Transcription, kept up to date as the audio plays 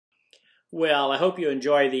Well, I hope you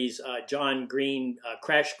enjoy these John Green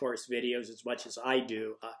crash course videos as much as I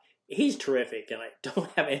do. He's terrific, and I don't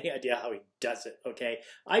have any idea how he does it, okay?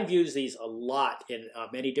 I've used these a lot in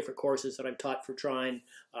many different courses that I've taught for Trine.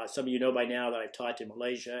 Some of you know by now that I've taught in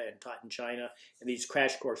Malaysia and taught in China, and these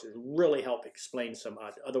crash courses really help explain some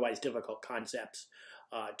otherwise difficult concepts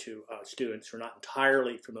to students who are not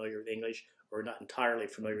entirely familiar with English or not entirely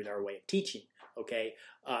familiar with our way of teaching, okay?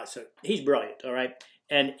 So he's brilliant, all right?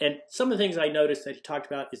 And some of the things I noticed that he talked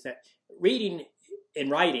about is that reading and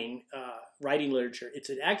writing, writing literature, it's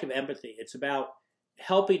an act of empathy. It's about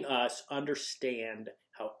helping us understand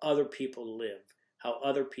how other people live, how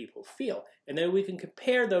other people feel. And then we can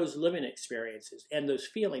compare those living experiences and those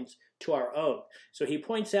feelings to our own. So he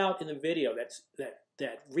points out in the video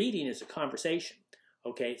that reading is a conversation,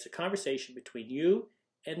 okay? It's a conversation between you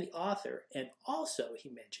and the author. And also, he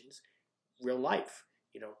mentions real life.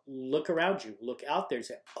 You know, look around you, look out there and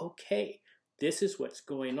say, okay, this is what's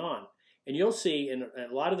going on. And you'll see in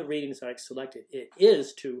a lot of the readings that I've selected, it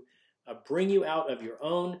is to bring you out of your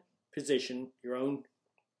own position, your own,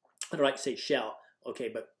 I don't like to say shell,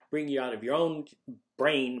 okay, but bring you out of your own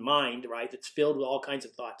brain, mind, right, that's filled with all kinds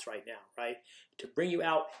of thoughts right now, right, to bring you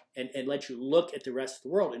out and let you look at the rest of the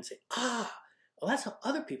world and say, well, that's how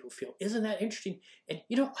other people feel. Isn't that interesting? And,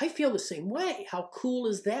 you know, I feel the same way. How cool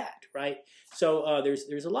is that, right? So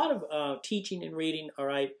there's a lot of teaching and reading, all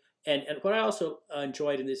right? And what I also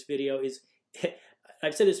enjoyed in this video is,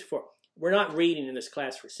 I've said this before, we're not reading in this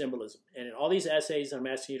class for symbolism. And in all these essays, I'm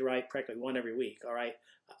asking you to write practically one every week, all right?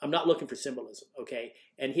 I'm not looking for symbolism, okay?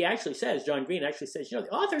 And he actually says, John Green actually says, you know,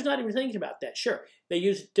 the author's not even thinking about that. Sure, they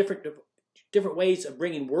use different ways of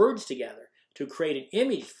bringing words together to create an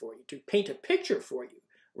image for you, to paint a picture for you,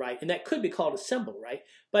 right? And that could be called a symbol, right?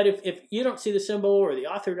 But if you don't see the symbol or the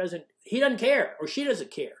author doesn't, he doesn't care or she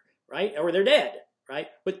doesn't care, right? Or they're dead, right?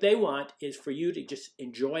 What they want is for you to just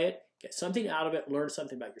enjoy it, get something out of it, learn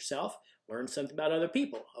something about yourself, learn something about other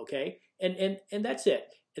people, okay? And that's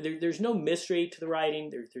it. There's no mystery to the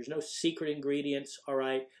writing. There's no secret ingredients, all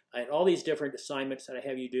right? And all these different assignments that I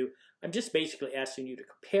have you do, I'm just basically asking you to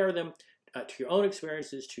compare them to your own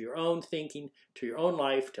experiences, to your own thinking, to your own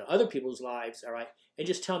life, to other people's lives, all right? And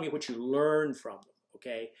just tell me what you learned from them,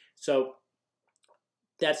 okay? So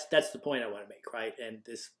that's the point I want to make, right? And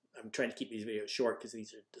this, I'm trying to keep these videos short because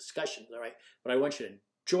these are discussions, all right? But I want you to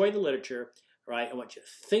enjoy the literature, right? I want you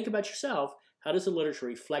to think about yourself. How does the literature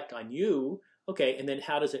reflect on you, okay? And then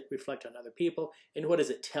how does it reflect on other people? And what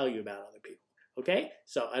does it tell you about other people? Okay,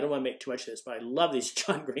 so I don't want to make too much of this, but I love these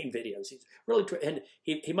John Green videos. He's really, and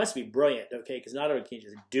he must be brilliant, okay, because not only can he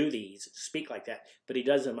just do these, speak like that, but he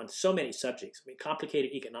does them on so many subjects. I mean,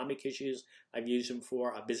 complicated economic issues, I've used him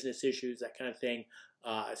for, business issues, that kind of thing.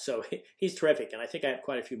 So he's terrific, and I think I have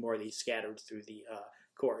quite a few more of these scattered through the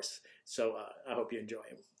course. So I hope you enjoy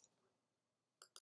him.